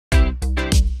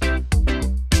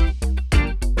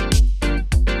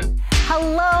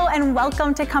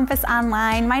welcome to Compass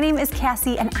Online. My name is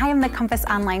Cassie and I am the Compass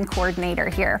Online coordinator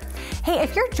here. Hey,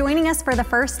 if you're joining us for the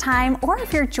first time or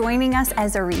if you're joining us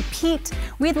as a repeat,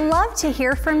 we'd love to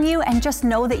hear from you and just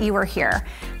know that you are here.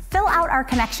 Fill out our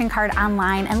connection card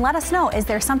online and let us know, is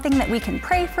there something that we can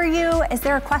pray for you? Is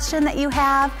there a question that you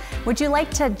have? Would you like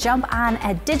to jump on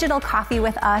a digital coffee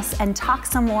with us and talk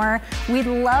some more? We'd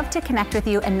love to connect with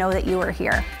you and know that you are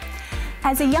here.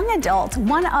 As a young adult,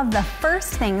 one of the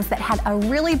first things that had a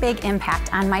really big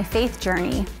impact on my faith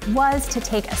journey was to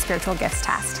take a spiritual gifts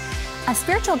test. A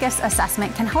spiritual gifts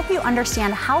assessment can help you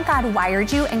understand how God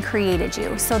wired you and created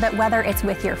you so that whether it's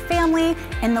with your family,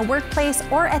 in the workplace,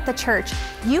 or at the church,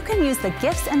 you can use the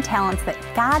gifts and talents that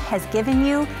God has given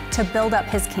you to build up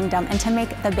His kingdom and to make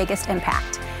the biggest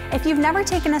impact. If you've never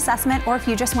taken an assessment or if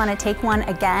you just want to take one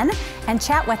again and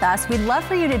chat with us, we'd love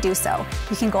for you to do so.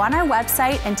 You can go on our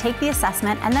website and take the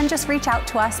assessment and then just reach out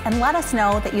to us and let us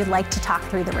know that you'd like to talk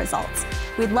through the results.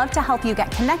 We'd love to help you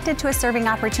get connected to a serving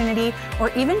opportunity or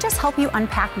even just help you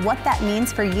unpack what that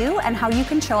means for you and how you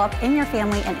can show up in your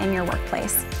family and in your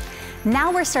workplace.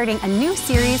 Now we're starting a new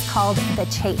series called The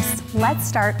Chase. Let's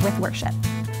start with worship.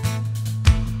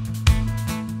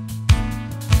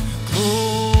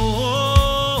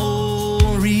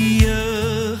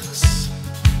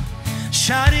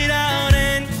 Shout it out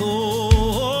and glorious.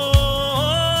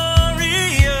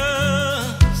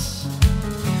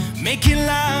 Make it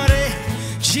louder.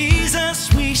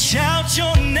 Jesus, we shout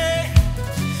your name.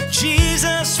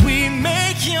 Jesus, we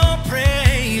make your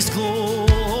praise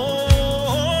glorious.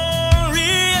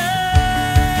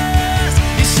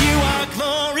 Yes, you are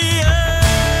glorious.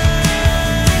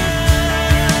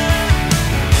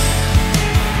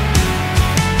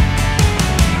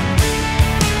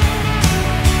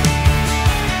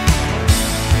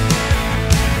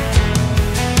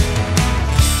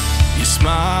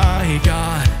 My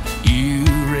God, you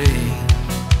reign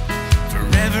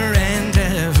forever and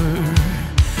ever.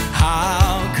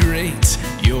 How great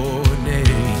your name.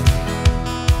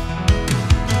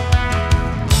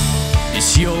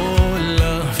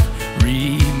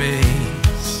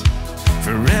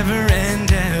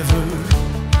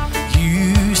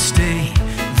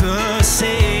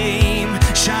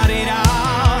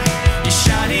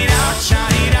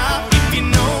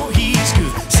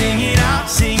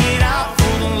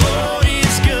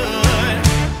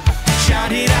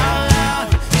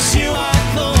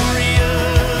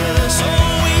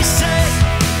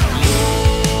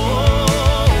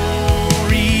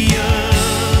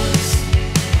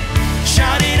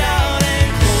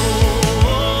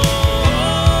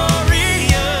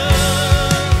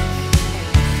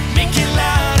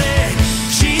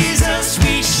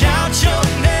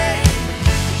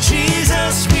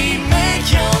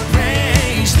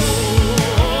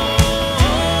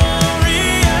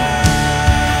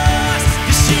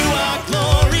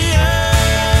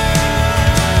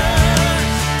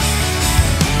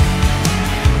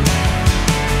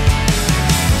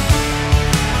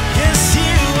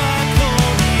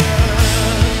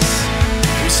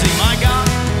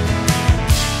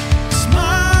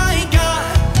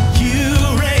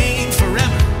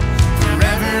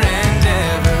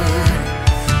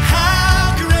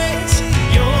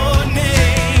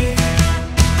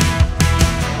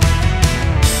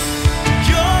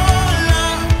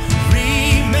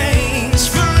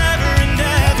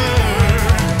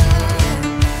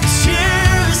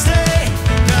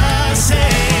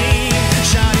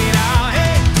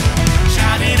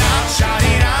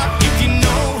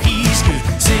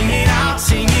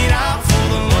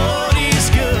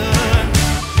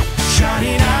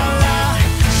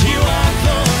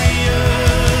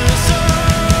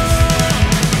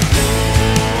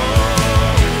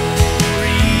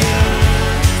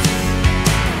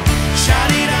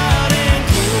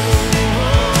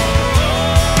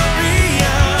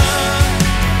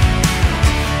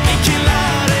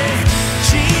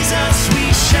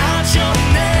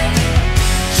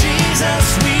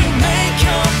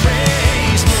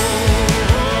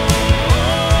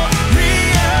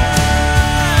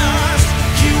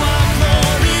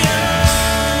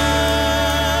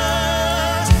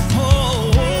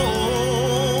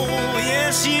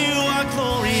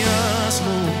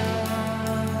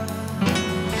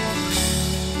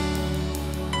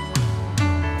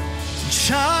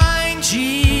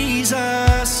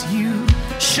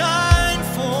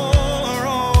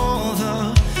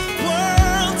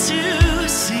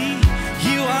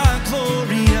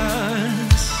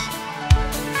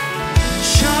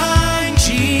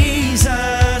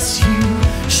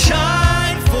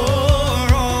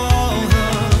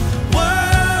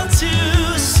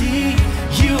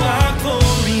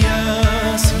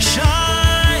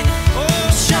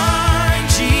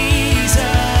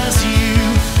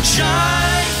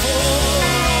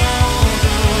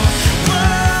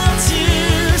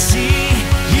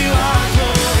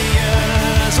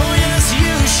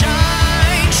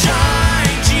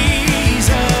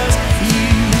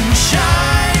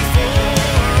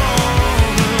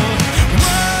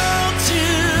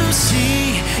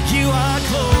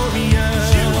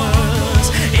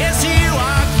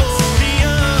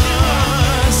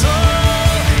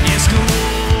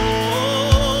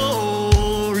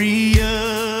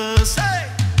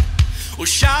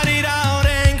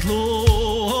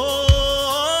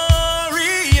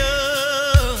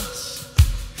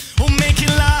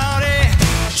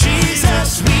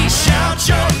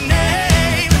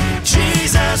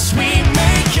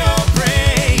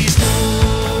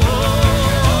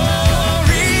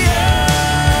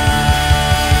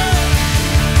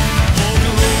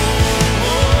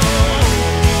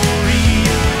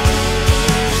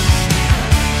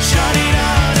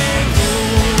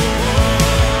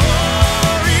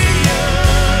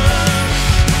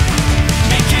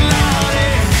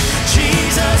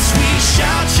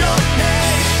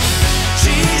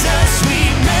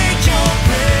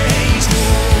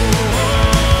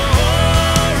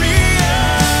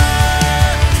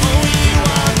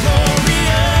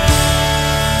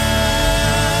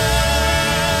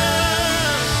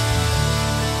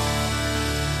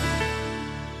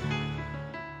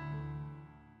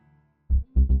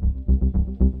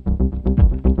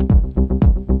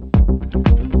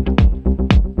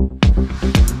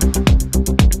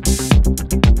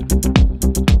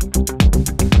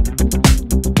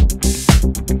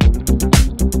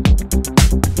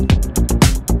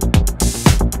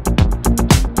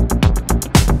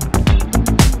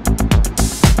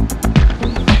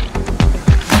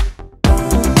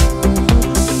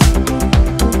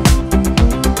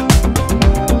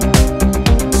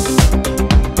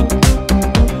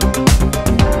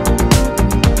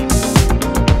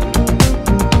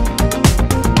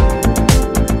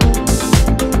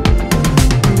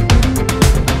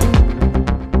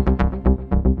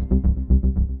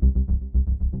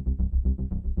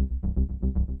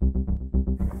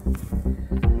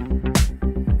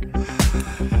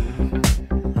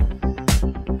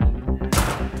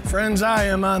 Friends, I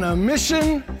am on a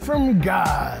mission from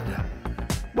God.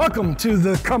 Welcome to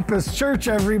the Compass Church,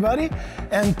 everybody,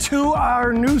 and to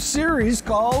our new series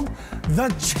called The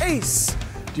Chase.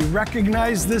 Do you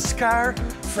recognize this car?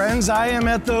 Friends, I am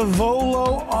at the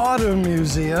Volo Auto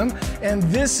Museum, and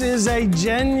this is a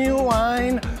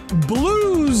genuine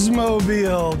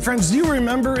bluesmobile. Friends, do you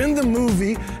remember in the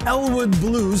movie Elwood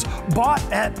Blues, bought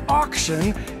at auction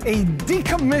a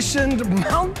decommissioned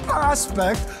Mount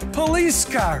Prospect police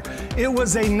car? It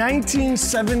was a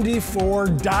 1974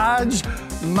 Dodge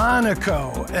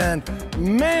Monaco, and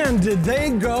man, did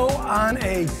they go on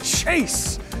a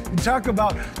chase. You talk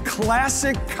about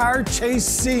classic car chase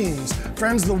scenes.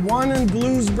 Friends, the one in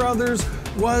Blues Brothers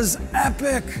was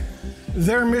epic.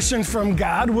 Their mission from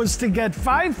God was to get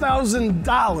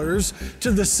 $5,000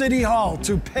 to the city hall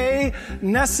to pay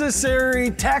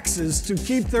necessary taxes to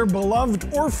keep their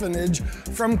beloved orphanage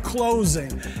from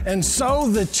closing. And so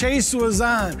the chase was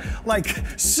on. Like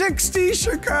 60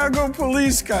 Chicago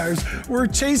police cars were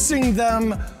chasing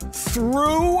them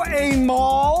through a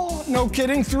mall, no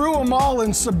kidding, through a mall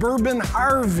in suburban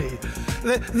Harvey.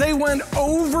 They went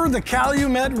over the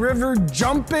Calumet River,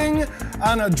 jumping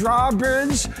on a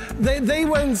drawbridge. They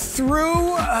went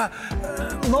through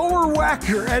Lower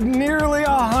Wacker at nearly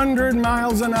 100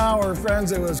 miles an hour,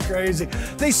 friends. It was crazy.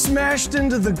 They smashed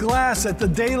into the glass at the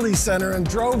Daily Center and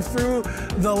drove through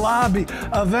the lobby.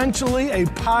 Eventually, a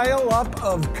pile-up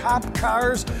of cop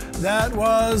cars that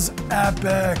was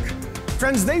epic.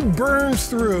 Friends, they burned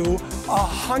through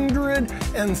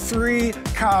 103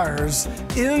 cars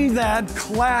in that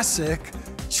classic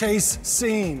chase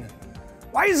scene.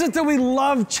 Why is it that we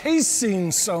love chase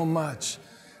scenes so much?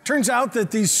 Turns out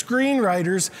that these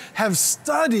screenwriters have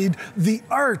studied the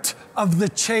art of the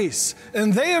chase,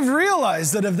 and they have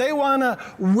realized that if they want to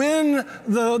win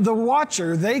the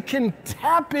watcher, they can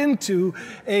tap into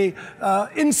a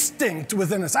instinct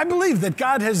within us. I believe that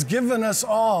God has given us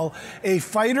all a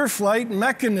fight or flight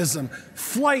mechanism,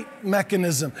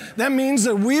 That means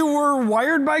that we were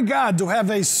wired by God to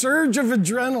have a surge of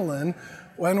adrenaline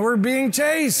when we're being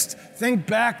chased. Think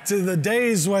back to the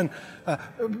days when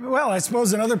I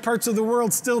suppose in other parts of the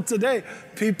world still today,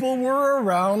 people were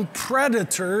around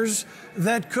predators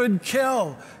that could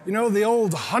kill. You know, the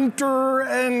old hunter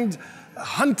and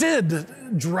hunted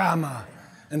drama.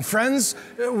 And friends,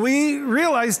 we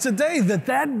realize today that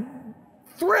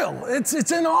thrill,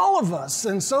 it's in all of us.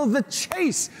 And so the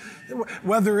chase,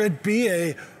 whether it be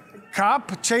a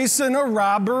cop chasing a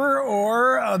robber,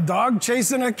 or a dog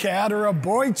chasing a cat, or a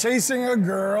boy chasing a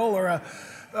girl, or a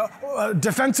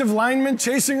defensive lineman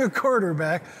chasing a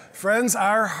quarterback, friends,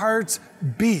 our hearts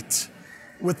beat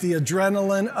with the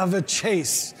adrenaline of a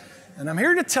chase. And I'm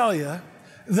here to tell you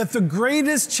that the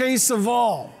greatest chase of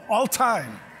all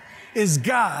time, is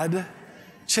God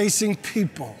chasing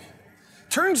people.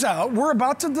 Turns out we're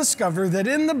about to discover that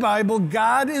in the Bible,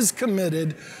 God is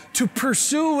committed to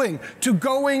pursuing, to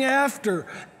going after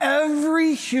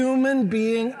every human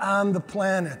being on the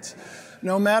planet.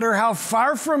 No matter how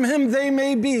far from Him they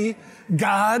may be,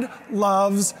 God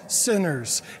loves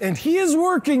sinners. And He is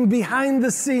working behind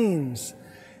the scenes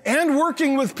and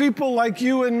working with people like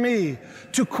you and me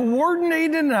to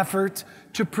coordinate an effort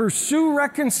to pursue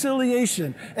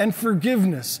reconciliation and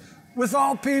forgiveness with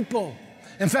all people.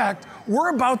 In fact, we're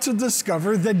about to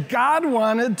discover that God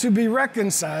wanted to be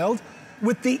reconciled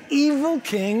with the evil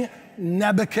king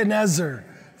Nebuchadnezzar.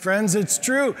 Friends, it's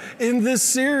true. In this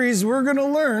series, we're going to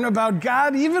learn about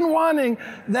God even wanting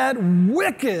that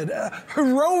wicked,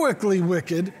 heroically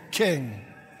wicked king.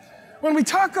 When we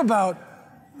talk about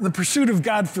the pursuit of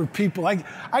God for people,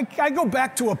 I go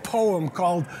back to a poem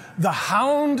called The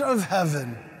Hound of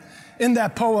Heaven. In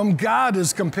that poem, God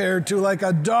is compared to like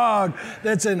a dog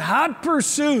that's in hot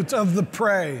pursuit of the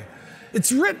prey.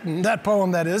 It's written, that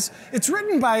poem that is, it's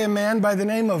written by a man by the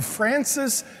name of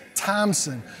Francis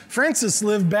Thompson. Francis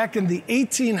lived back in the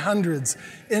 1800s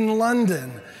in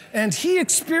London, and he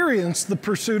experienced the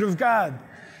pursuit of God.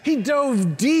 He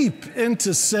dove deep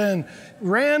into sin,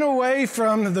 ran away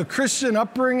from the Christian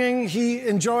upbringing he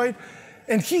enjoyed,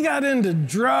 and he got into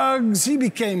drugs. He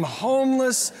became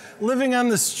homeless, living on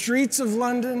the streets of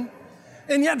London.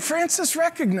 And yet Francis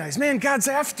recognized, man, God's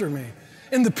after me.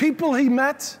 In the people he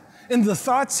met, in the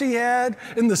thoughts he had,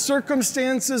 in the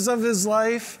circumstances of his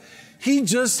life, he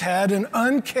just had an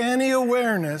uncanny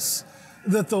awareness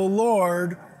that the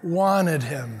Lord wanted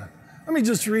him. Let me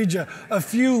just read you a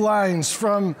few lines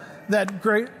from that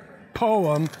great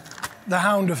poem, The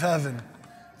Hound of Heaven.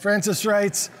 Francis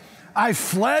writes, I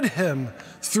fled him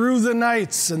through the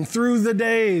nights and through the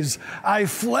days. I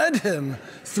fled him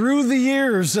through the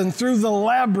years and through the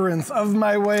labyrinth of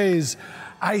my ways.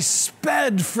 I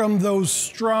sped from those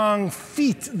strong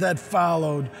feet that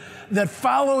followed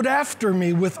after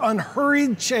me with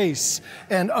unhurried chase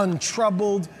and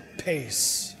untroubled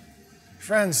pace.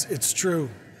 Friends, it's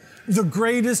true. The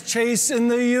greatest chase in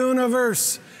the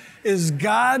universe is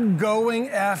God going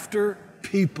after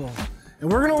people.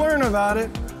 And we're going to learn about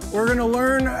it. We're going to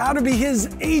learn how to be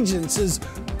his agents, his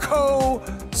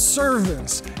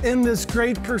co-servants in this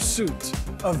great pursuit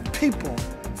of people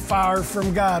far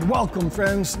from God. Welcome,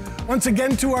 friends, once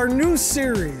again to our new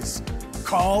series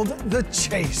called The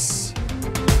Chase.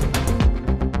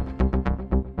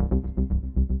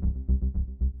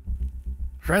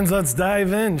 Friends, let's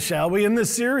dive in, shall we? In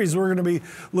this series, we're going to be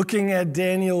looking at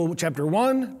Daniel chapter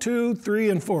 1, 2, 3,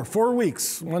 and 4. 4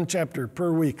 weeks, one chapter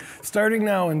per week. Starting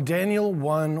now in Daniel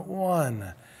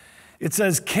 1:1. It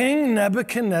says, King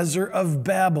Nebuchadnezzar of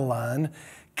Babylon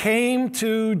came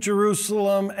to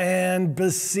Jerusalem and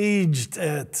besieged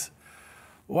it.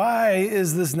 Why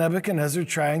is this Nebuchadnezzar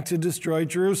trying to destroy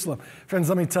Jerusalem? Friends,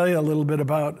 let me tell you a little bit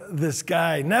about this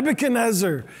guy.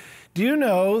 Nebuchadnezzar, do you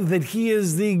know that he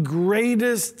is the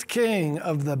greatest king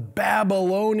of the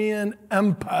Babylonian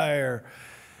Empire?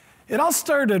 It all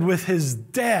started with his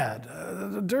dad.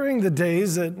 During the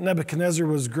days that Nebuchadnezzar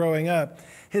was growing up,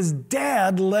 his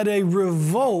dad led a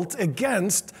revolt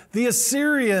against the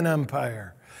Assyrian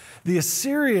Empire. The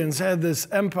Assyrians had this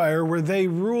empire where they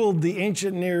ruled the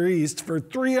ancient Near East for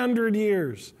 300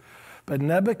 years. But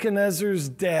Nebuchadnezzar's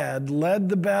dad led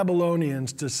the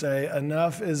Babylonians to say,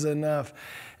 enough is enough.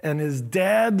 And his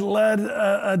dad led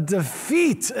a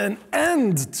defeat, an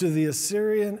end to the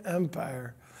Assyrian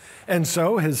Empire. And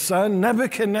so his son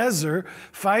Nebuchadnezzar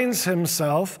finds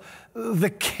himself the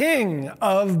king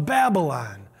of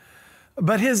Babylon.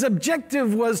 But his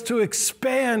objective was to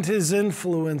expand his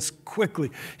influence quickly.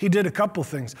 He did a couple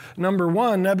things. Number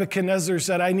one, Nebuchadnezzar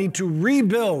said, I need to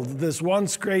rebuild this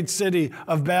once great city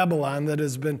of Babylon that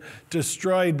has been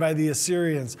destroyed by the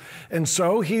Assyrians. And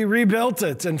so he rebuilt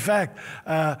it. In fact,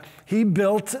 he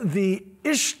built the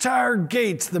Ishtar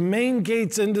gates, the main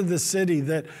gates into the city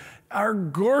that are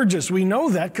gorgeous. We know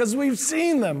that because we've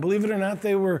seen them. Believe it or not,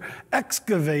 they were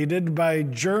excavated by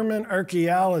German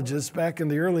archaeologists back in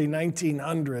the early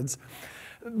 1900s.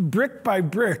 Brick by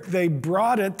brick, they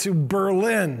brought it to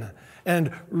Berlin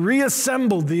and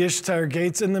reassembled the Ishtar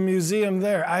gates in the museum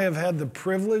there. I have had the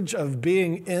privilege of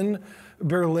being in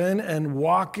Berlin and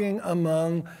walking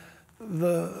among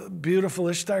the beautiful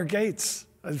Ishtar gates.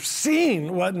 I've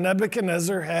seen what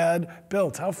Nebuchadnezzar had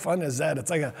built. How fun is that?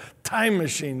 It's like a time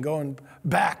machine going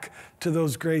back to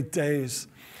those great days.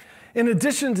 In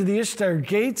addition to the Ishtar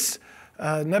gates,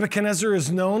 Nebuchadnezzar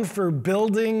is known for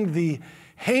building the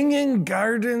Hanging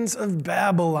Gardens of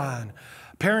Babylon.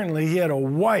 Apparently, he had a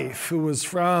wife who was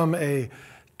from a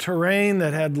terrain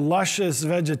that had luscious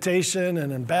vegetation,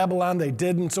 and in Babylon they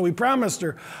didn't. So he promised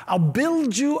her, I'll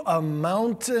build you a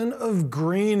mountain of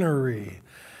greenery.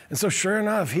 And so sure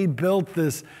enough, he built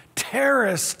this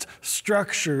terraced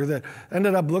structure that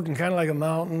ended up looking kind of like a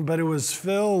mountain, but it was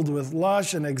filled with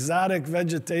lush and exotic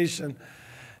vegetation.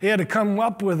 He had to come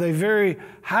up with a very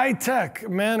high-tech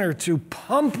manner to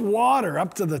pump water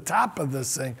up to the top of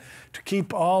this thing to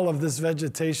keep all of this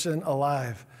vegetation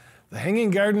alive. The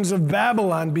Hanging Gardens of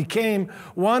Babylon became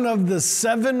one of the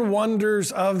 7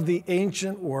 wonders of the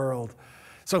ancient world.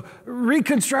 So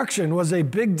reconstruction was a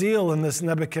big deal in this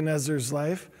Nebuchadnezzar's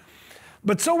life.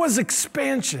 But so was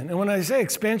expansion. And when I say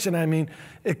expansion, I mean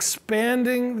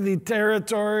expanding the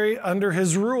territory under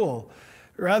his rule.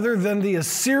 Rather than the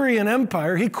Assyrian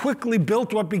Empire, he quickly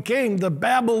built what became the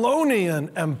Babylonian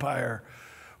Empire,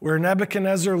 where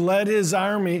Nebuchadnezzar led his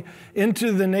army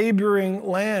into the neighboring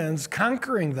lands,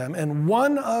 conquering them. And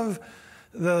one of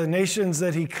the nations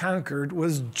that he conquered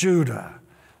was Judah.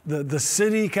 The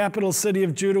city, capital city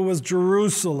of Judah was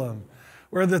Jerusalem,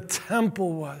 where the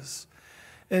temple was.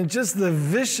 And just the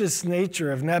vicious nature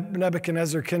of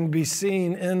Nebuchadnezzar can be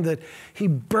seen in that he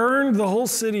burned the whole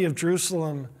city of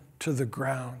Jerusalem to the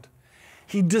ground.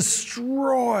 He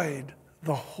destroyed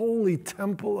the holy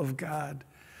temple of God,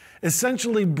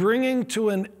 essentially bringing to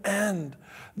an end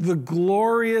the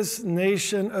glorious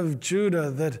nation of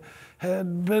Judah that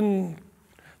had been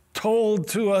told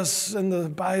to us in the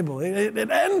Bible. It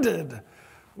ended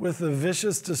with the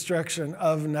vicious destruction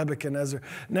of Nebuchadnezzar.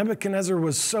 Nebuchadnezzar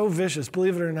was so vicious,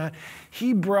 believe it or not,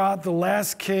 he brought the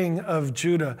last king of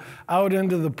Judah out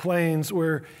into the plains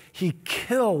where he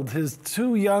killed his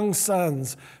 2 young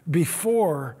sons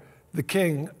before the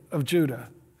king of Judah.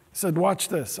 He said, watch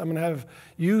this, I'm going to have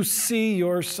you see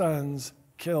your sons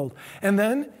killed. And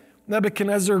then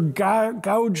Nebuchadnezzar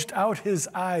gouged out his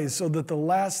eyes so that the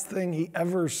last thing he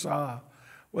ever saw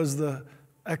was the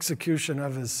execution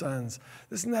of his sons.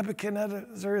 This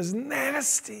Nebuchadnezzar is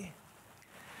nasty.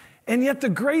 And yet the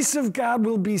grace of God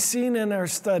will be seen in our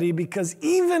study, because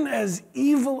even as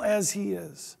evil as he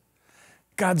is,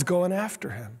 God's going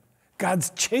after him.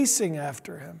 God's chasing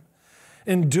after him.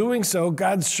 In doing so,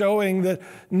 God's showing that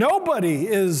nobody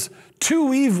is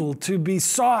too evil to be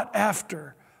sought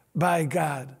after by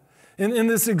God. In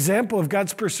this example of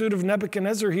God's pursuit of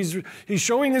Nebuchadnezzar, he's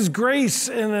showing his grace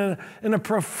in a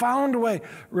profound way,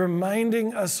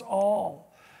 reminding us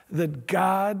all that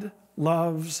God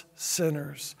loves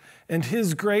sinners. And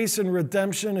his grace and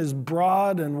redemption is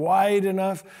broad and wide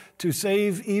enough to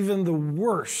save even the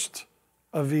worst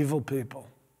of evil people.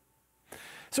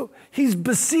 So he's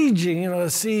besieging. A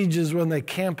siege is when they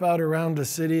camp out around a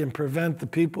city and prevent the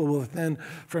people within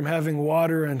from having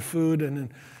water and food. And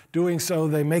in doing so,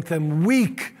 they make them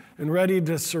weak and ready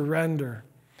to surrender.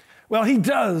 Well, he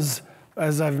does,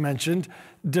 as I've mentioned,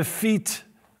 defeat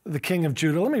the king of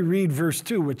Judah. Let me read verse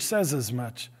 2, which says as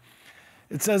much.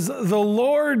 It says, "The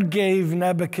Lord gave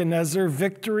Nebuchadnezzar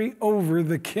victory over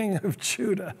the king of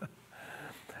Judah."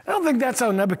 I don't think that's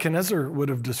how Nebuchadnezzar would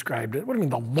have described it. What do you mean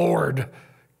the Lord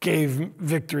gave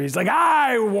victories? Like,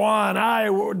 I won,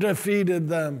 I defeated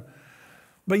them.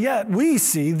 But yet we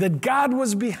see that God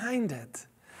was behind it.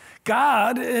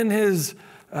 God, in his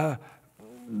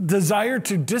desire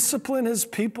to discipline his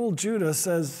people, Judah,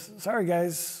 says, sorry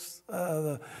guys,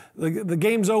 the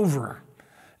game's over.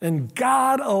 And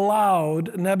God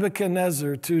allowed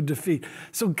Nebuchadnezzar to defeat.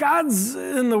 So God's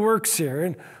in the works here.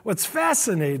 And what's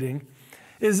fascinating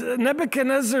is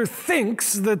Nebuchadnezzar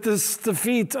thinks that this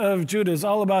defeat of Judah is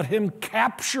all about him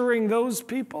capturing those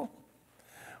people.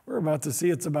 We're about to see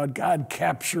it's about God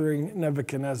capturing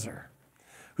Nebuchadnezzar.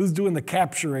 Who's doing the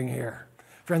capturing here?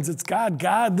 Friends, it's God.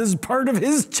 God, this is part of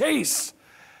his chase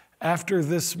after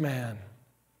this man.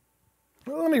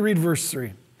 Well, let me read verse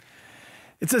 3.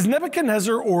 It says,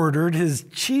 Nebuchadnezzar ordered his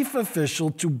chief official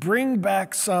to bring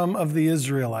back some of the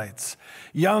Israelites,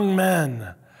 young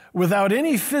men, without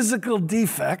any physical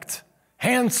defect,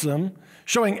 handsome,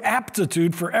 showing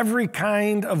aptitude for every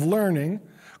kind of learning,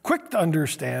 quick to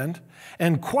understand,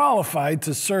 and qualified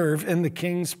to serve in the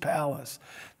king's palace.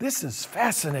 This is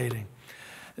fascinating.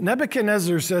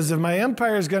 Nebuchadnezzar says, if my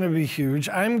empire is going to be huge,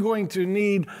 I'm going to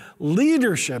need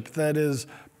leadership that is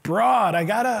broad. I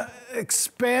got to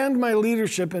expand my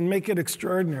leadership and make it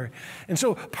extraordinary. And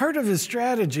so part of his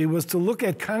strategy was to look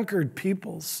at conquered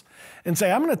peoples and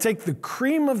say, I'm going to take the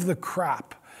cream of the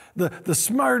crop, the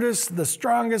smartest, the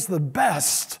strongest, the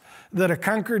best that a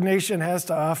conquered nation has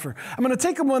to offer. I'm going to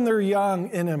take them when they're young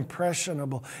and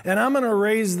impressionable, and I'm going to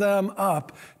raise them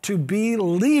up to be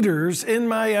leaders in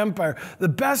my empire. The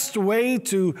best way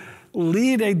to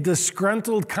lead a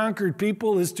disgruntled, conquered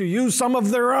people is to use some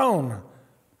of their own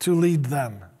to lead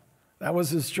them. That was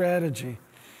his strategy.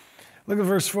 Look at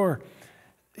verse 4.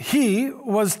 He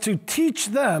was to teach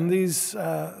them, these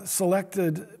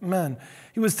selected men,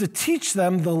 he was to teach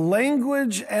them the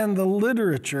language and the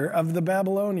literature of the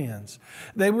Babylonians.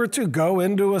 They were to go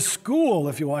into a school,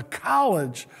 if you will, a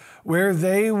college, where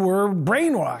they were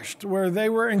brainwashed, where they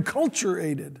were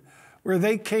enculturated, where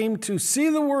they came to see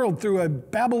the world through a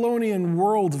Babylonian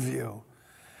worldview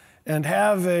and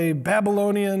have a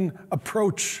Babylonian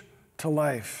approach to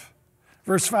life.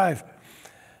 Verse 5,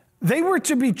 they were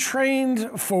to be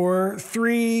trained for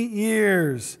 3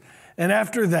 years, and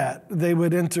after that, they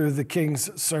would enter the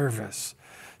king's service.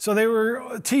 So they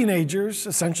were teenagers,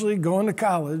 essentially going to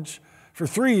college for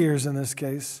 3 years in this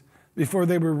case, before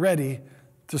they were ready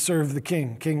to serve the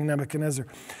king, King Nebuchadnezzar.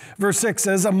 Verse 6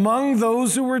 says, among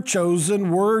those who were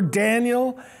chosen were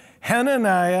Daniel,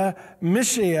 Hananiah,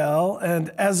 Mishael,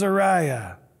 and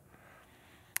Azariah.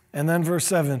 And then verse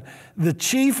 7, the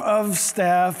chief of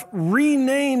staff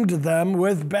renamed them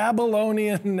with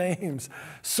Babylonian names.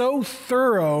 So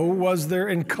thorough was their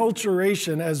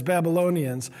enculturation as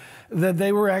Babylonians that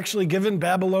they were actually given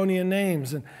Babylonian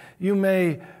names. And you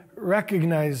may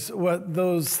recognize what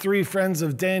those 3 friends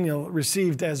of Daniel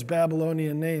received as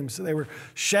Babylonian names. They were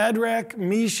Shadrach,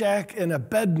 Meshach, and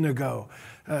Abednego.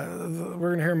 We're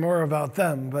going to hear more about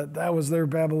them, but that was their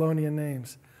Babylonian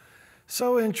names.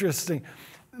 So interesting.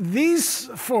 These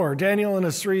 4, Daniel and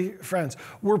his 3 friends,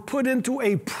 were put into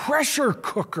a pressure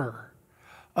cooker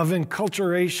of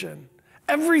enculturation.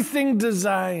 Everything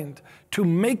designed to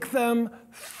make them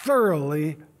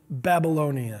thoroughly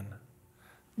Babylonian.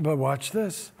 But watch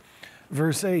this.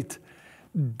 Verse 8,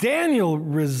 Daniel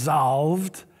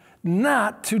resolved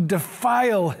not to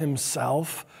defile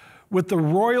himself with the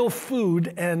royal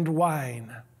food and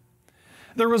wine.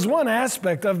 There was one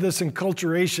aspect of this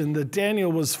enculturation that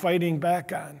Daniel was fighting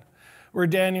back on, where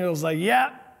Daniel was like,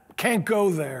 yeah, can't go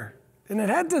there. And it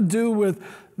had to do with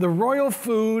the royal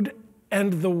food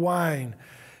and the wine.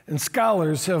 And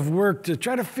scholars have worked to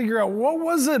try to figure out what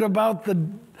was it about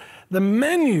the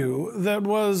menu that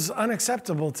was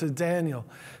unacceptable to Daniel.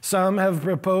 Some have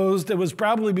proposed it was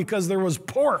probably because there was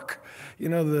pork. You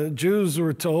know, the Jews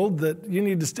were told that you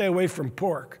need to stay away from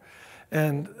pork.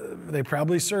 And they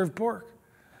probably served pork.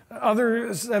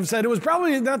 Others have said it was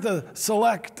probably not the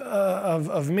select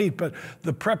of meat, but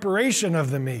the preparation of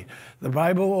the meat. The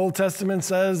Bible, Old Testament,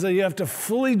 says that you have to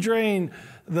fully drain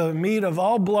the meat of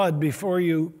all blood before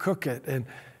you cook it. And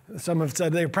some have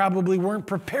said they probably weren't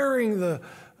preparing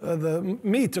the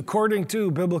meat according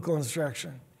to biblical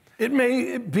instruction. It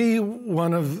may be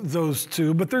one of those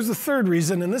two, but there's a third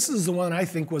reason, and this is the one I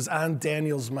think was on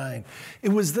Daniel's mind. It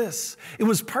was this. It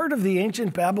was part of the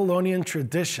ancient Babylonian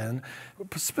tradition,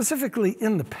 specifically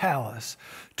in the palace,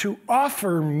 to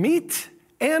offer meat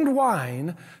and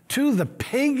wine to the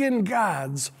pagan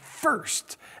gods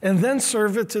first, and then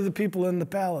serve it to the people in the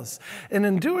palace. And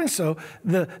in doing so,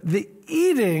 the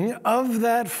eating of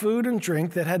that food and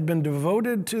drink that had been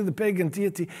devoted to the pagan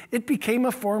deity, it became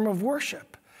a form of worship.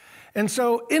 And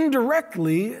so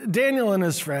indirectly, Daniel and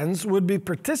his friends would be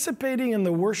participating in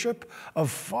the worship of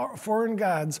foreign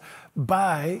gods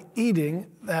by eating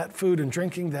that food and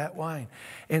drinking that wine.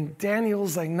 And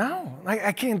Daniel's like, no,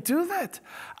 I can't do that.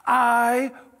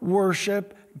 I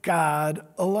worship God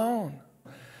alone.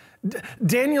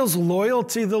 Daniel's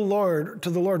loyalty to the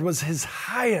Lord was his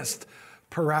highest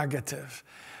prerogative.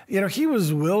 You know, he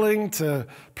was willing to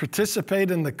participate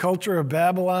in the culture of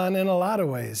Babylon in a lot of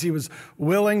ways. He was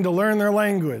willing to learn their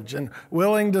language and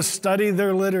willing to study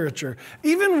their literature,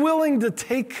 even willing to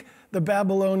take the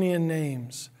Babylonian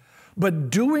names. But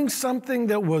doing something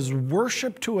that was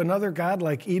worship to another god,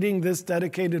 like eating this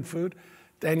dedicated food,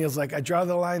 Daniel's like, I draw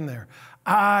the line there.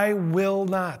 I will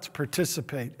not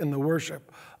participate in the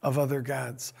worship of other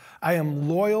gods. I am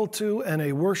loyal to and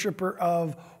a worshiper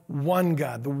of one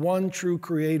God, the one true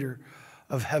creator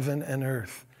of heaven and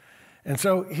earth. And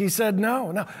so he said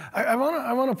no. Now, I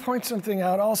want to point something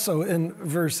out also in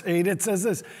verse 8. It says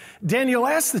this, Daniel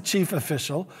asked the chief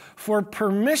official for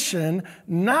permission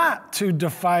not to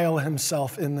defile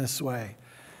himself in this way.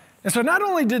 And so not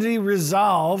only did he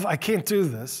resolve, I can't do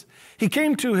this, he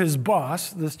came to his boss,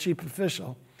 this chief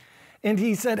official, and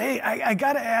he said, hey, I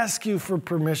got to ask you for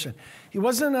permission. He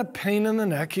wasn't a pain in the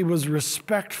neck. He was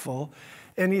respectful.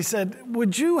 And he said,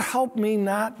 would you help me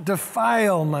not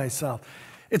defile myself?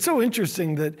 It's so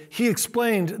interesting that he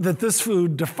explained that this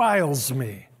food defiles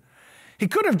me. He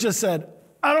could have just said,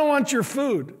 I don't want your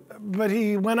food. But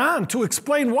he went on to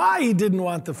explain why he didn't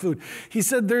want the food. He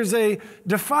said, there's a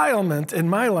defilement in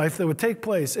my life that would take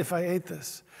place if I ate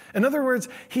this. In other words,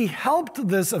 he helped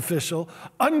this official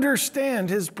understand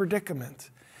his predicament.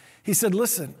 He said,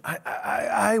 listen,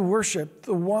 I worship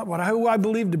who I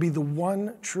believe to be the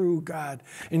one true God.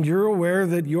 And you're aware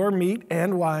that your meat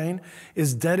and wine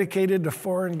is dedicated to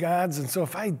foreign gods. And so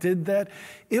if I did that,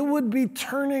 it would be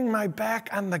turning my back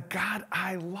on the God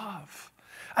I love.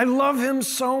 I love him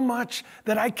so much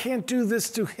that I can't do this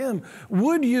to him.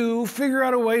 Would you figure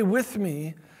out a way with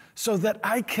me so that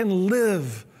I can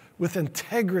live with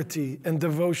integrity and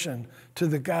devotion to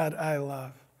the God I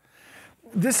love?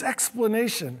 This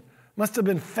explanation must have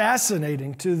been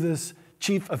fascinating to this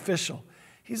chief official.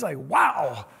 He's like,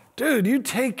 wow, dude, you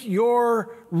take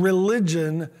your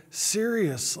religion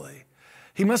seriously.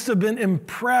 He must have been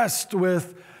impressed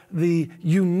with the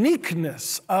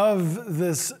uniqueness of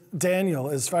this Daniel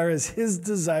as far as his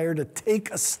desire to take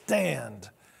a stand,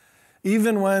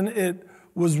 even when it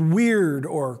was weird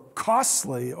or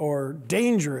costly or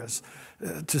dangerous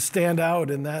to stand out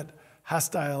in that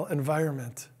hostile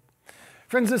environment.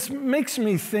 Friends, this makes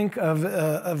me think of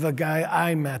a guy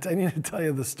I met. I need to tell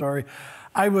you the story.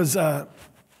 I was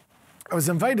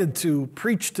invited to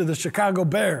preach to the Chicago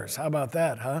Bears. How about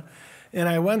that, huh? And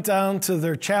I went down to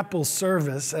their chapel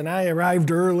service, and I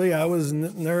arrived early. I was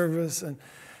nervous. And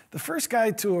the first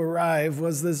guy to arrive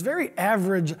was this very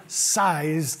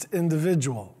average-sized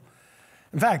individual.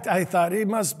 In fact, I thought he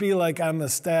must be like on the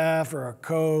staff or a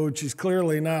coach. He's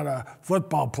clearly not a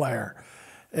football player.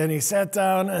 And he sat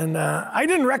down, and I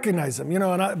didn't recognize him. You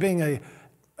know, and being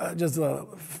just a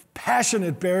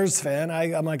passionate Bears fan,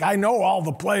 I'm like, I know all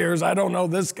the players. I don't know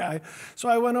this guy. So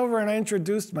I went over and I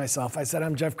introduced myself. I said,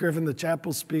 I'm Jeff Griffin, the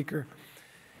chapel speaker.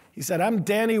 He said, I'm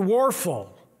Danny Warfel.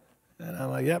 And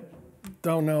I'm like, yep,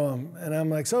 don't know him. And I'm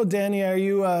like, so Danny, are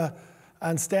you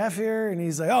on staff here? And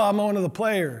he's like, oh, I'm one of the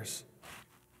players.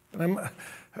 And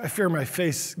I fear my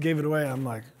face gave it away. I'm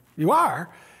like, you are?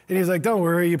 And he's like, don't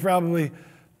worry, you probably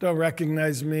don't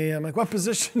recognize me. I'm like, what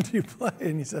position do you play?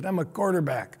 And he said, I'm a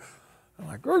quarterback. I'm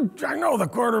like, I know the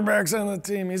quarterback's on the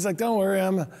team. He's like, don't worry,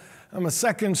 I'm a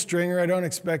second stringer. I don't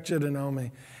expect you to know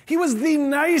me. He was the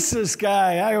nicest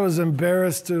guy. I was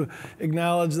embarrassed to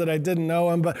acknowledge that I didn't know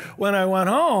him. But when I went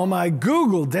home, I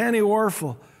Googled Danny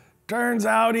Warfel. Turns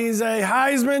out he's a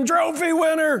Heisman Trophy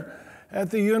winner at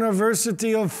the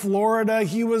University of Florida.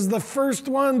 He was the first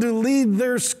one to lead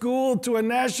their school to a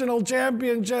national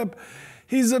championship.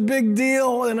 He's a big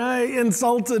deal, and I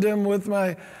insulted him with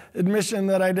my admission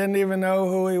that I didn't even know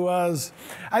who he was.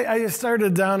 I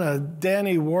started down a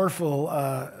Danny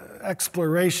Warfel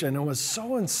exploration and was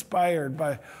so inspired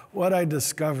by what I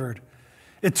discovered.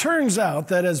 It turns out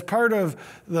that as part of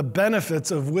the benefits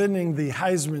of winning the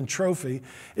Heisman Trophy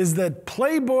is that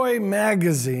Playboy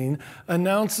magazine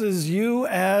announces you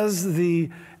as the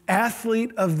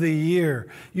athlete of the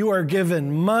year. You are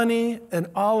given money, an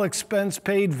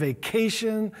all-expense-paid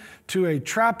vacation to a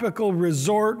tropical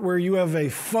resort where you have a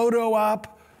photo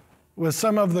op with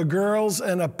some of the girls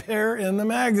and appear in the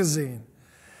magazine.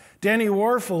 Danny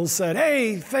Warfel said,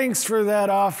 hey, thanks for that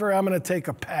offer. I'm going to take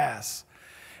a pass.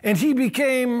 And he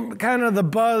became kind of the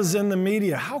buzz in the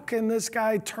media. How can this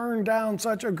guy turn down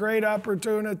such a great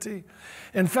opportunity?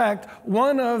 In fact,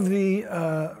 one of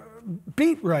the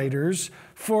beat writers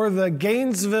for the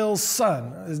Gainesville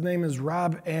Sun, his name is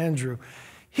Rob Andrew,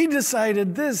 he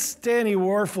decided this Danny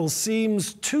Warfel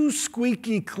seems too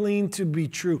squeaky clean to be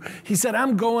true. He said,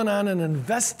 I'm going on an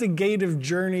investigative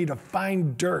journey to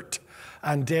find dirt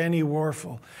on Danny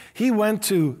Warfel. He went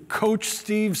to Coach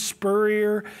Steve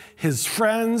Spurrier, his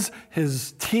friends,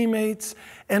 his teammates,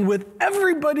 and with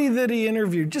everybody that he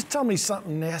interviewed, just tell me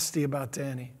something nasty about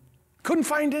Danny. Couldn't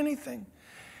find anything.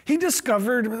 He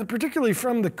discovered, particularly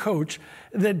from the coach,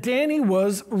 that Danny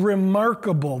was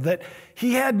remarkable, that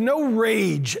he had no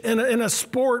rage in a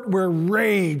sport where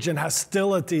rage and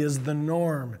hostility is the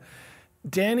norm.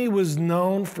 Danny was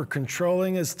known for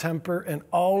controlling his temper and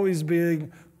always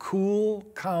being cool,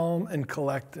 calm, and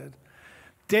collected.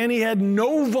 Danny had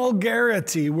no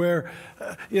vulgarity where,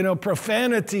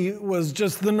 profanity was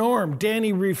just the norm.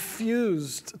 Danny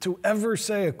refused to ever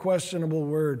say a questionable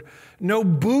word. No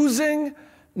boozing,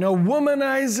 no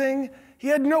womanizing. He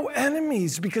had no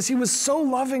enemies because he was so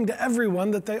loving to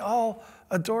everyone that they all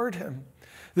adored him.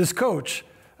 This coach,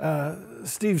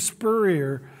 Steve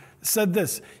Spurrier, said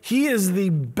this, he is the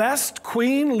best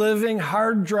queen living,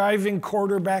 hard driving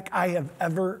quarterback I have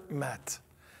ever met.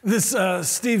 This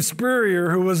Steve Spurrier,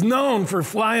 who was known for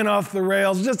flying off the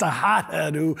rails, just a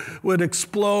hothead who would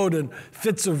explode in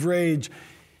fits of rage,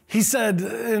 he said,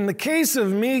 in the case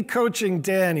of me coaching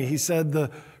Danny, he said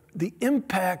the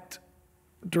impact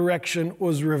direction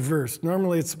was reversed.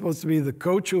 Normally it's supposed to be the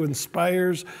coach who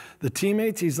inspires the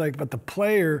teammates. He's like, but the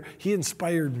player, he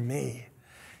inspired me.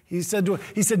 He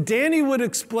said, Danny would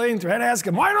explain to him, I'd ask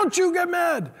him, why don't you get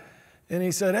mad? And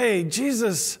he said, hey,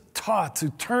 Jesus taught to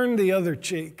turn the other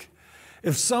cheek.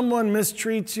 If someone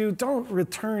mistreats you, don't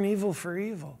return evil for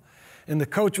evil. And the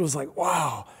coach was like,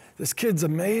 wow, this kid's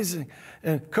amazing.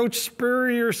 And Coach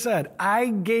Spurrier said, I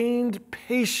gained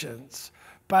patience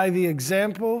by the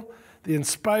example, the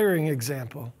inspiring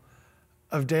example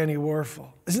of Danny Warfel.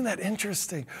 Isn't that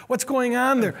interesting? What's going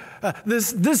on there?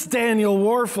 This Daniel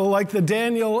Warfel, like the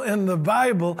Daniel in the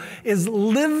Bible, is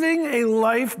living a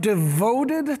life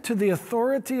devoted to the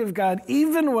authority of God,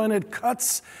 even when it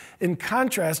cuts in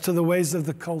contrast to the ways of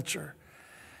the culture.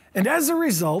 And as a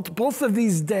result, both of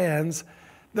these Dans,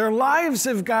 their lives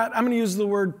have got, I'm going to use the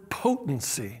word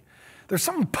potency. There's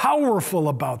something powerful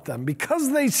about them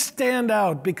because they stand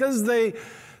out, because they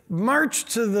march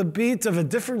to the beat of a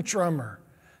different drummer.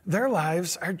 Their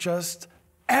lives are just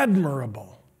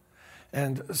admirable.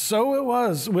 And so it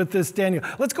was with this Daniel.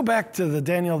 Let's go back to the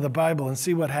Daniel of the Bible and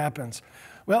see what happens.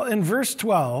 Well, in verse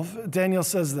 12, Daniel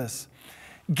says this,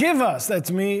 give us,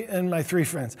 that's me and my three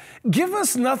friends, give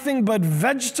us nothing but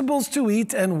vegetables to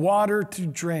eat and water to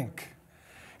drink.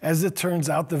 As it turns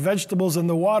out, the vegetables and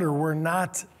the water were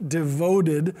not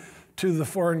devoted to the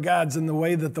foreign gods in the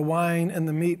way that the wine and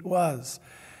the meat was.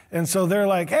 And so they're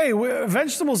like, hey,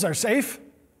 vegetables are safe.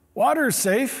 Water is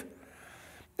safe.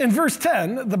 In verse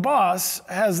 10, the boss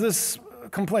has this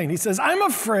complaint. He says, I'm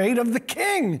afraid of the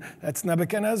king. That's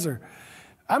Nebuchadnezzar.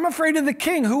 I'm afraid of the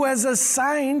king who has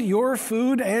assigned your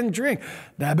food and drink.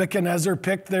 Nebuchadnezzar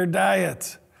picked their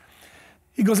diet.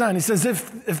 He goes on, he says,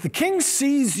 if the king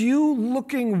sees you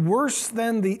looking worse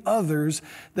than the others,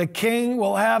 the king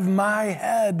will have my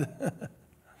head.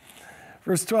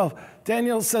 Verse 12,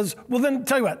 Daniel says, well then,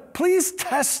 tell you what, please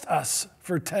test us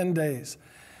for 10 days.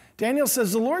 Daniel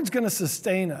says the Lord's going to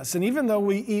sustain us. And even though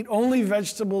we eat only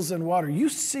vegetables and water, you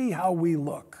see how we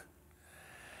look.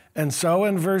 And so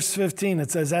in verse 15, it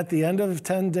says, at the end of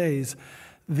 10 days,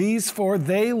 these four,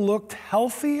 they looked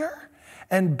healthier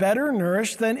and better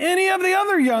nourished than any of the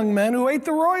other young men who ate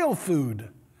the royal food.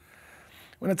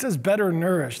 When it says better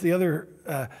nourished, the other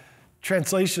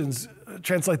translations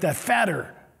translate that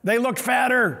fatter. They looked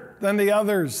fatter than the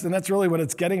others, and that's really what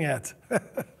it's getting at.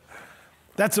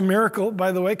 That's a miracle,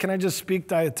 by the way. Can I just speak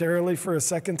dietarily for a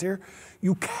second here?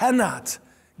 You cannot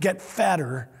get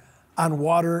fatter on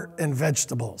water and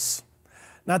vegetables.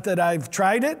 Not that I've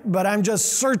tried it, but I'm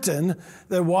just certain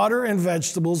that water and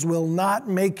vegetables will not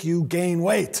make you gain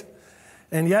weight.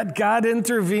 And yet God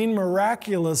intervened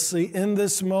miraculously in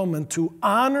this moment to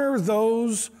honor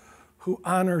those who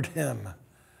honored him.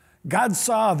 God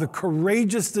saw the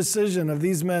courageous decision of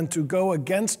these men to go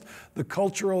against the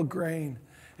cultural grain.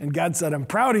 And God said, I'm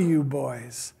proud of you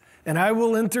boys, and I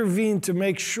will intervene to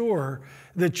make sure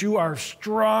that you are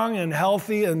strong and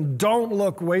healthy and don't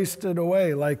look wasted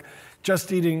away like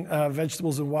just eating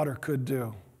vegetables and water could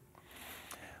do.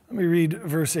 Let me read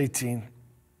verse 18.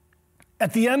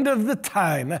 At the end of the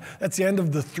time, that's the end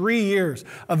of the 3 years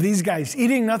of these guys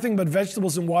eating nothing but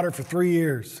vegetables and water for 3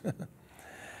 years.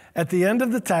 At the end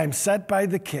of the time set by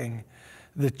the king,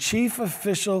 the chief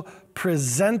official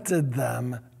presented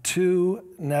them to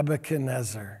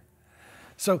Nebuchadnezzar.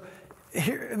 So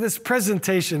here, this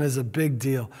presentation is a big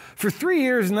deal. For 3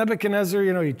 years, Nebuchadnezzar,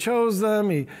 he chose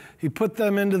them, he put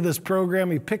them into this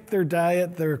program, he picked their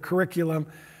diet, their curriculum,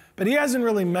 but he hasn't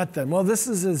really met them. Well, this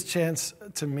is his chance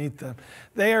to meet them.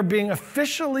 They are being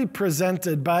officially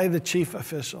presented by the chief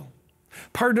official.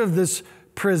 Part of this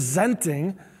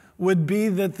presenting would be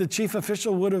that the chief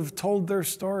official would have told their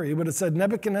story. He would have said,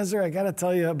 Nebuchadnezzar, I got to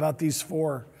tell you about these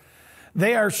four.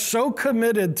 They are so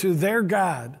committed to their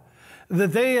God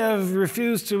that they have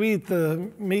refused to eat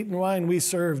the meat and wine we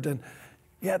served, and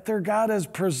yet their God has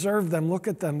preserved them. Look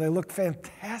at them. They look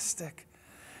fantastic.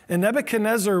 And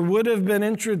Nebuchadnezzar would have been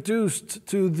introduced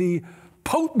to the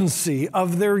potency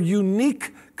of their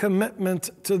unique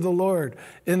commitment to the Lord.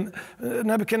 And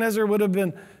Nebuchadnezzar would have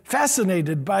been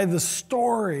fascinated by the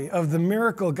story of the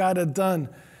miracle God had done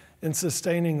in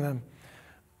sustaining them.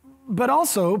 But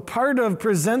also, part of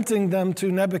presenting them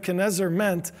to Nebuchadnezzar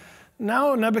meant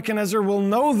now Nebuchadnezzar will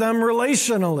know them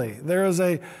relationally. There is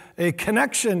a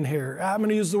connection here. I'm going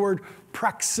to use the word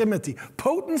proximity.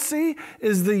 Potency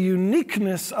is the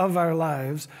uniqueness of our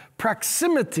lives.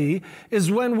 Proximity is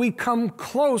when we come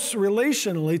close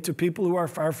relationally to people who are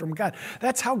far from God.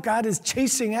 That's how God is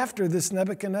chasing after this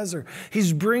Nebuchadnezzar.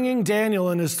 He's bringing Daniel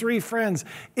and his three friends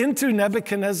into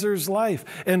Nebuchadnezzar's life.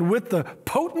 And with the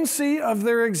potency of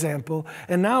their example,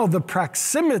 and now the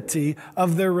proximity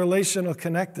of their relational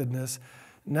connectedness,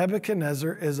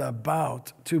 Nebuchadnezzar is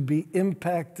about to be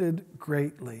impacted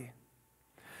greatly.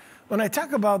 When I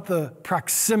talk about the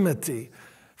proximity,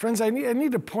 friends, I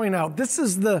need to point out this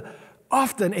is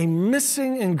often a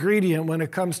missing ingredient when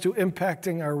it comes to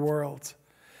impacting our world.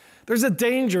 There's a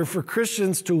danger for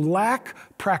Christians to lack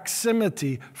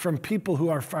proximity from people who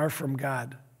are far from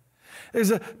God.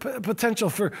 There's a potential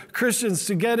for Christians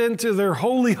to get into their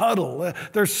holy huddle,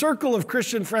 their circle of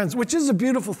Christian friends, which is a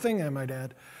beautiful thing, I might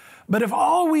add. But if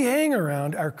all we hang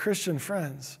around are Christian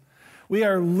friends, we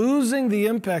are losing the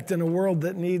impact in a world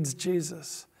that needs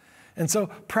Jesus. And so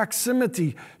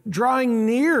proximity, drawing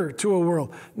near to a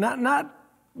world, not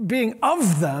being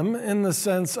of them in the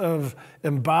sense of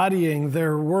embodying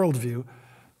their worldview,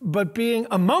 but being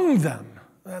among them.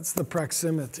 That's the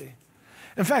proximity.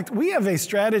 In fact, we have a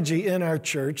strategy in our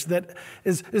church that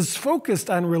is focused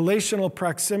on relational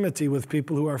proximity with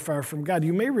people who are far from God.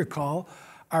 You may recall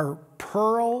our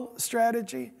pearl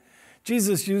strategy.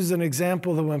 Jesus used an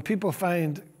example that when people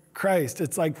find Christ,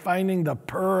 it's like finding the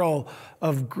pearl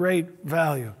of great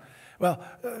value. Well,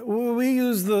 we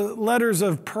use the letters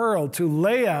of pearl to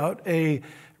lay out a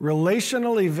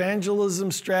relational evangelism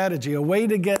strategy, a way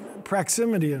to get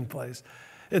proximity in place.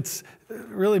 It's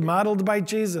really modeled by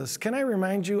Jesus. Can I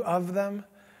remind you of them?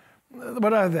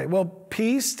 What are they? Well,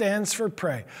 P stands for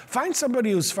pray. Find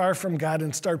somebody who's far from God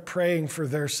and start praying for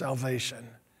their salvation.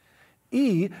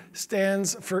 E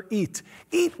stands for eat.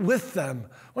 Eat with them.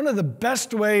 One of the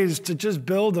best ways to just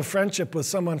build a friendship with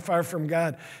someone far from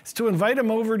God is to invite them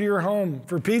over to your home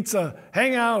for pizza,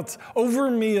 hang out.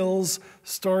 Over meals,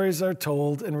 stories are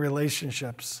told and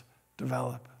relationships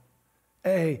develop.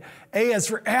 A is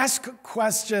for ask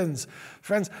questions.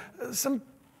 Friends, some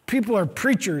people are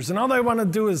preachers and all they want to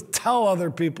do is tell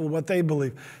other people what they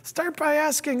believe. Start by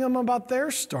asking them about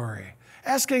their story.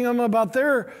 Asking them about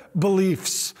their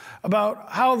beliefs,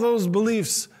 about how those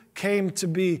beliefs came to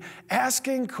be.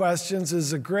 Asking questions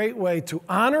is a great way to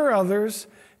honor others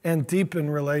and deepen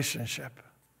relationship.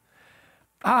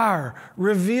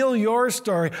 Reveal your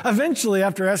story. Eventually,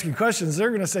 after asking questions, they're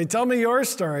going to say, tell me your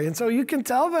story. And so you can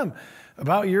tell them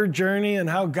about your journey and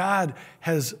how God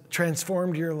has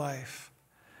transformed your life.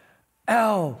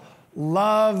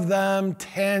 Love them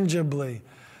tangibly.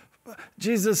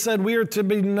 Jesus said we are to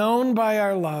be known by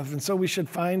our love, and so we should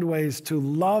find ways to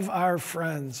love our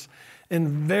friends in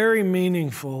very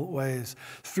meaningful ways.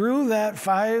 Through that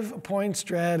 5-point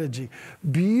strategy,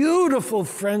 beautiful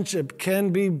friendship can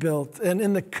be built. And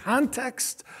in the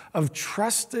context of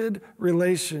trusted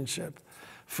relationship,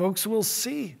 folks will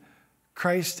see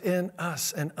Christ in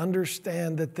us and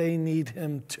understand that they need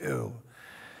him too.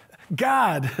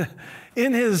 God,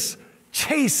 in his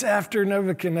chase after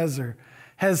Nebuchadnezzar,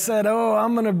 has said,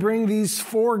 I'm going to bring these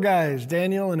 4 guys,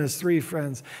 Daniel and his 3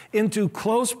 friends, into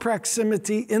close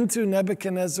proximity into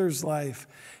Nebuchadnezzar's life.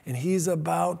 And he's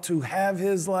about to have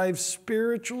his life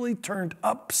spiritually turned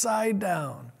upside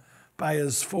down by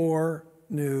his 4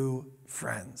 new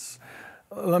friends.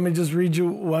 Let me just read you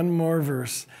one more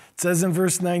verse. It says in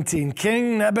verse 19,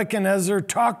 King Nebuchadnezzar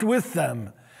talked with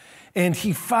them, and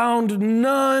he found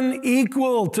none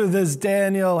equal to this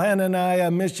Daniel,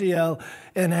 Hananiah, Mishael,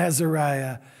 and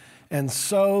Azariah. And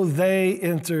so they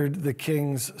entered the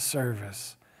king's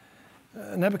service.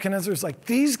 Nebuchadnezzar's like,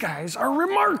 these guys are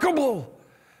remarkable.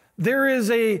 There is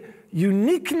a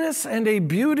uniqueness and a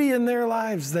beauty in their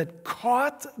lives that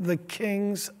caught the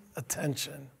king's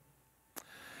attention.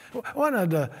 I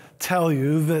wanted to tell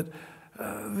you that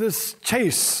this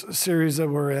chase series that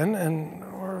we're in, and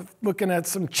we're looking at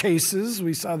some chases.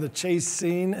 We saw the chase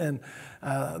scene in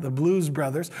the Blues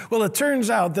Brothers. Well, it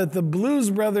turns out that the Blues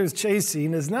Brothers chase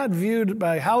scene is not viewed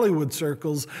by Hollywood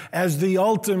circles as the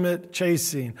ultimate chase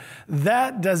scene.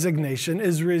 That designation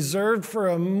is reserved for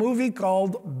a movie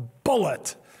called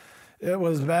Bullitt. It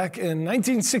was back in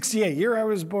 1968, year I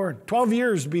was born, 12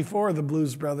 years before the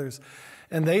Blues Brothers.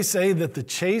 And they say that the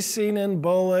chase scene in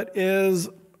Bullitt is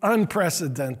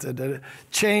unprecedented. It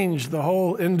changed the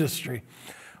whole industry.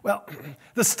 Well,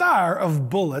 the star of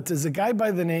Bullitt is a guy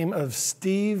by the name of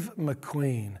Steve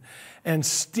McQueen. And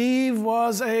Steve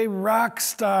was a rock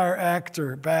star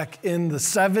actor back in the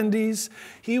 70s.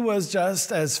 He was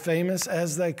just as famous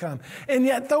as they come. And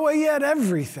yet, though he had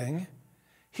everything,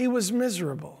 he was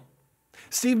miserable.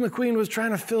 Steve McQueen was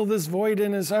trying to fill this void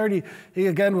in his heart. He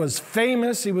again was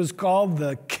famous. He was called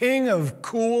the King of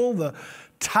Cool, the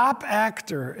top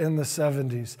actor in the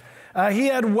 70s. He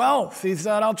had wealth. He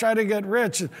thought, I'll try to get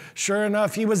rich. Sure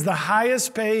enough, he was the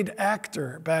highest paid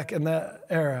actor back in that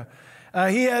era.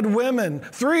 He had women,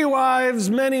 3 wives,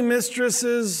 many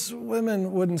mistresses.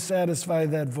 Women wouldn't satisfy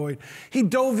that void. He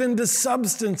dove into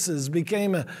substances,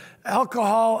 became an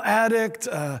alcohol addict,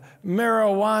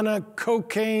 marijuana,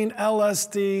 cocaine,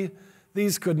 LSD.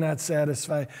 These could not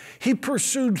satisfy. He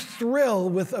pursued thrill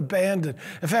with abandon.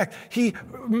 In fact, he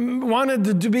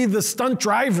wanted to be the stunt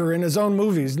driver in his own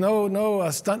movies. No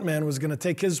stuntman was going to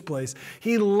take his place.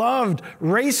 He loved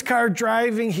race car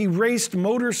driving. He raced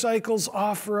motorcycles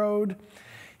off-road.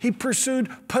 He pursued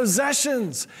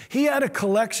possessions. He had a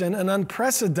collection, an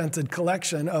unprecedented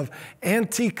collection of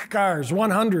antique cars,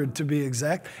 100 to be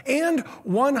exact, and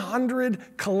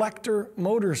 100 collector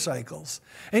motorcycles.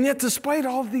 And yet, despite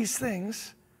all these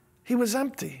things, he was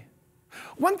empty.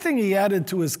 One thing he added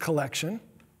to his collection,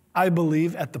 I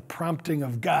believe at the prompting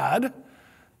of God,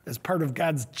 as part of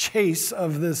God's chase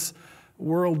of this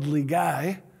worldly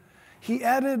guy, he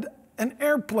added an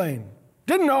airplane.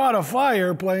 Didn't know how to fly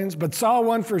airplanes, but saw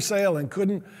one for sale and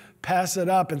couldn't pass it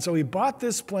up. And so he bought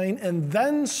this plane and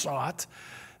then sought,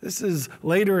 this is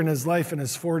later in his life in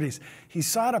his 40s, he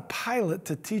sought a pilot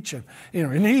to teach him.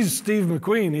 And he's Steve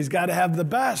McQueen. He's got to have the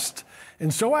best.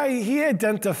 And so he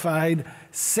identified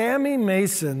Sammy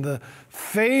Mason, the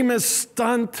famous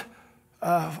stunt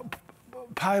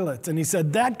pilot. And he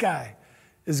said, that guy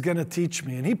is going to teach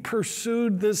me. And he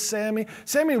pursued this Sammy.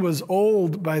 Sammy was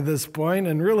old by this point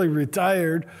and really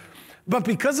retired. But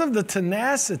because of the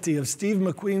tenacity of Steve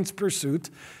McQueen's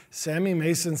pursuit, Sammy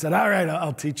Mason said, all right,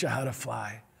 I'll teach you how to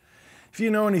fly. If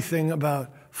you know anything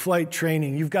about flight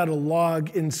training, you've got to log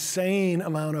insane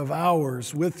amount of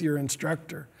hours with your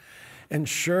instructor. And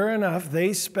sure enough,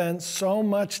 they spent so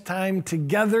much time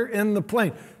together in the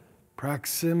plane.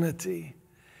 Proximity.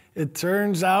 It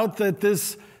turns out that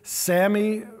this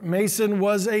Sammy Mason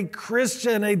was a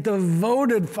Christian, a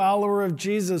devoted follower of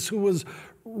Jesus who was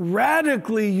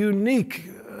radically unique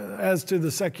as to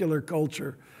the secular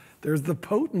culture. There's the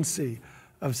potency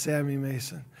of Sammy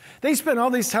Mason. They spent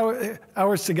all these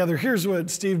hours together. Here's what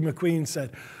Steve McQueen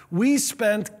said. We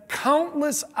spent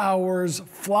countless hours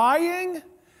flying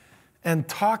and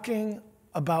talking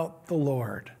about the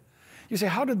Lord. You say,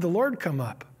 how did the Lord come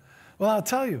up? Well, I'll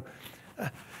tell you.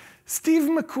 Steve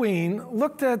McQueen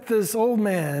looked at this old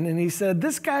man and he said,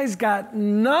 this guy's got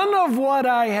none of what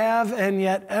I have and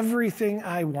yet everything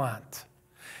I want.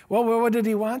 Well, what did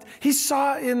he want? He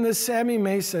saw in this Sammy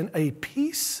Mason a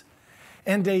peace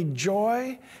and a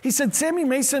joy. He said Sammy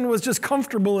Mason was just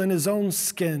comfortable in his own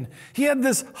skin. He had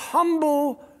this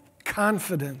humble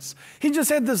confidence. He just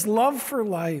had this love for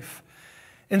life.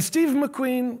 And Steve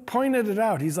McQueen pointed it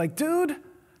out. He's like, dude,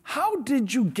 how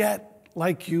did you get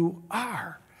like you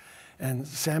are? And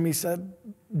Sammy said,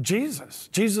 Jesus.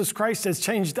 Jesus Christ has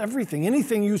changed everything.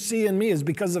 Anything you see in me is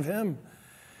because of him.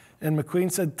 And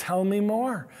McQueen said, tell me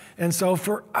more. And so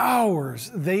for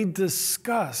hours, they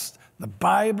discussed the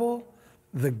Bible,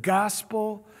 the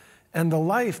gospel, and the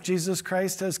life Jesus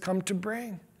Christ has come to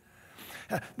bring.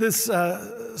 This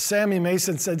Sammy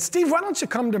Mason said, Steve, why don't you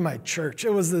come to my church?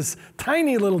 It was this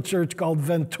tiny little church called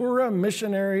Ventura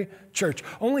Missionary Church.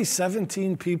 Only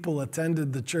 17 people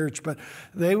attended the church, but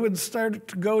they would start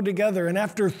to go together. And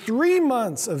after 3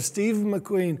 months of Steve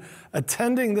McQueen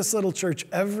attending this little church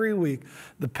every week,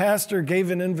 the pastor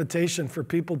gave an invitation for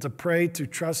people to pray to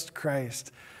trust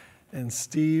Christ. And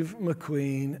Steve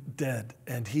McQueen did,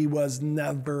 and he was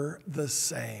never the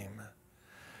same.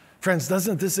 Friends,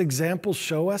 doesn't this example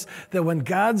show us that when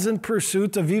God's in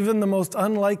pursuit of even the most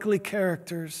unlikely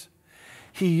characters,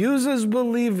 he uses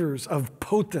believers of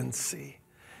potency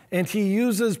and he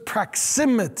uses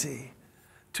proximity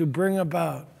to bring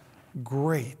about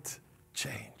great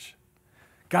change.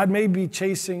 God may be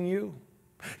chasing you.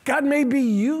 God may be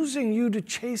using you to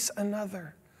chase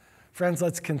another. Friends,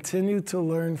 let's continue to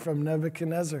learn from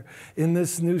Nebuchadnezzar in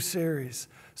this new series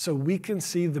so we can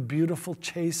see the beautiful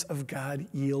chase of God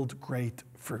yield great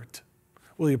fruit.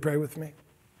 Will you pray with me?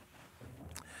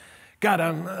 God,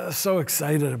 I'm so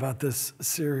excited about this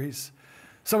series.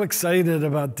 So excited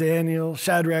about Daniel,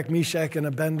 Shadrach, Meshach, and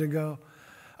Abednego,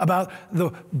 about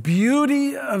the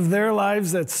beauty of their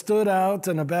lives that stood out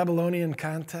in a Babylonian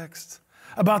context,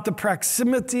 about the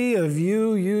proximity of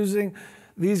you using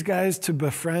these guys to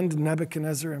befriend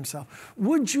Nebuchadnezzar himself.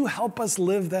 Would you help us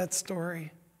live that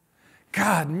story?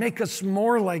 God, make us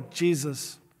more like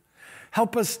Jesus.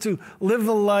 Help us to live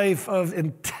a life of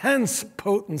intense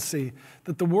potency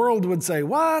that the world would say,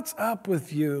 what's up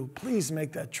with you? Please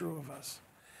make that true of us.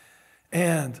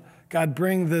 And God,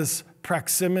 bring this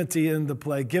proximity into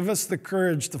play. Give us the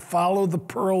courage to follow the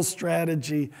pearl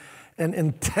strategy and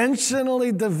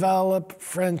intentionally develop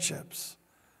friendships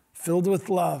filled with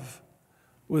love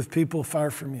with people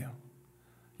far from you.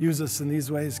 Use us in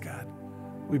these ways, God.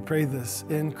 We pray this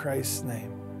in Christ's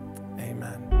name.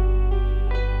 Amen.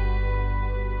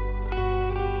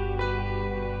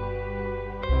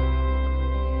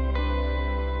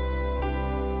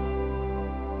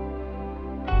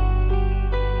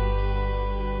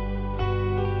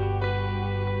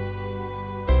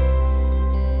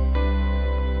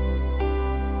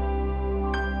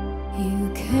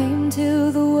 You came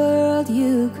to the world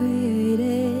you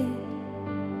created,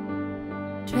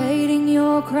 trading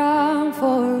your crown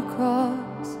for a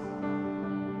cross.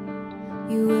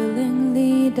 You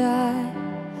willingly died,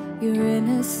 your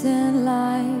innocent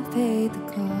life paid the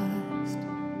cost.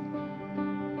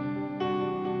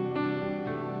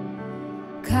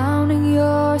 Counting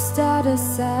your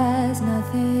status as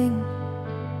nothing,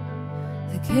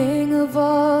 the King of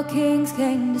all kings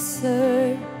came to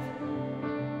serve.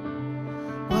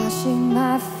 Washing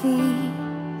my feet,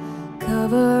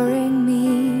 covering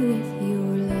me with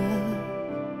your love.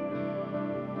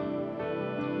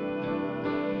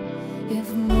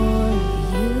 If more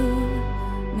of you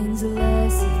means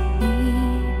less of me,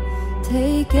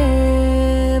 take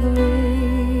everything.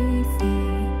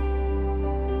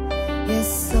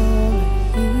 Yes, all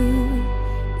of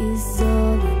you is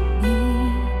all I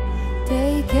need.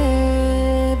 Take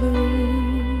everything.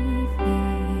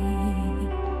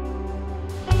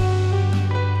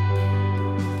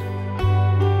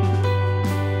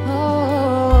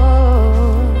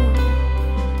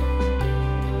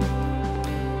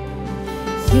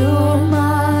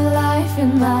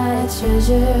 My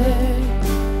treasure,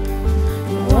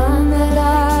 the one that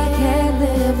I can't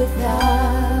live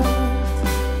without.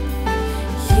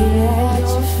 Here at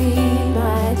your feet,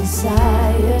 my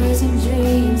desires and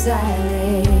dreams I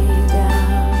lay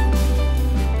down.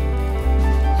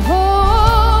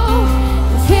 Oh,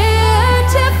 here at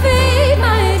your feet,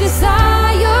 my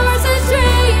desires and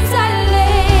dreams I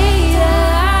lay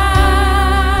down.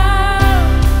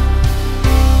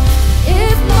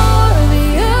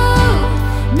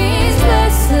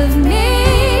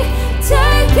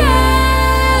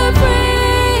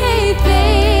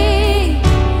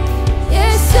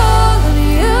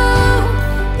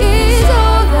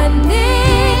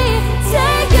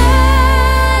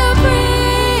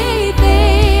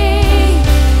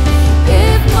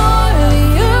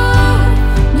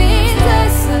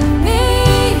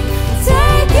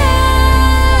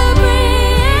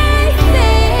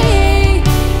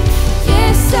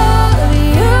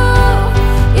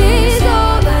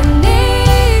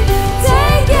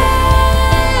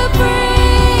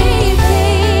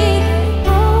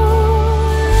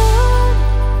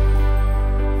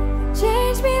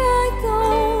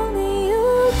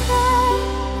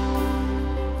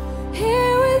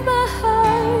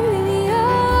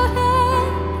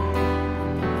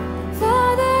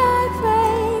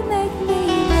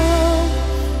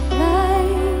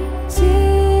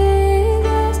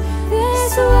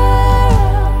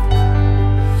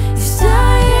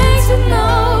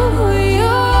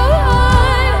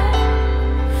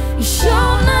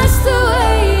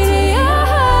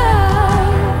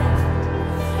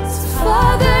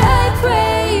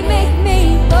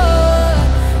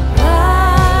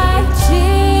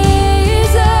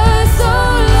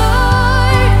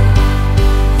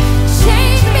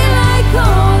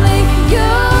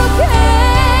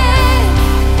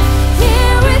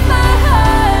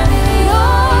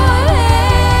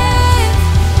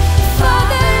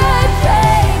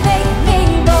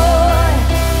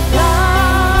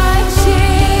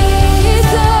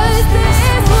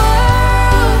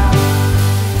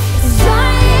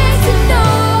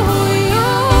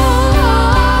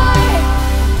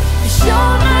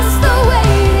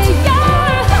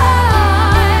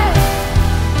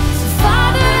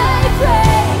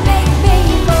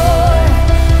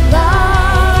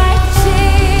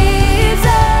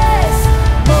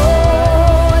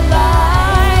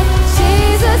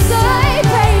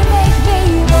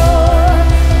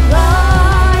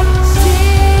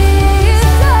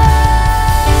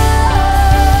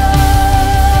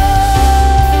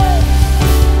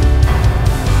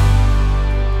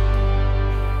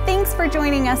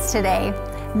 us today.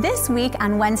 This week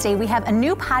on Wednesday, we have a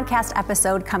new podcast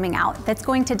episode coming out that's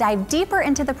going to dive deeper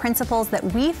into the principles that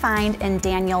we find in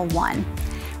Daniel 1.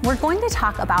 We're going to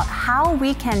talk about how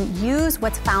we can use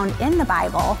what's found in the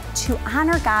Bible to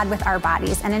honor God with our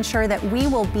bodies and ensure that we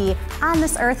will be on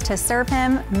this earth to serve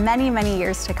Him many, many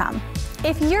years to come.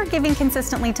 If you're giving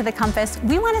consistently to the Compass,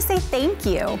 we want to say thank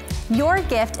you. Your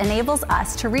gift enables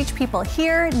us to reach people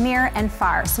here, near, and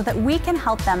far so that we can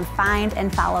help them find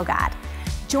and follow God.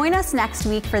 Join us next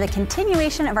week for the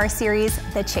continuation of our series,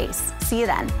 The Chase. See you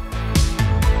then.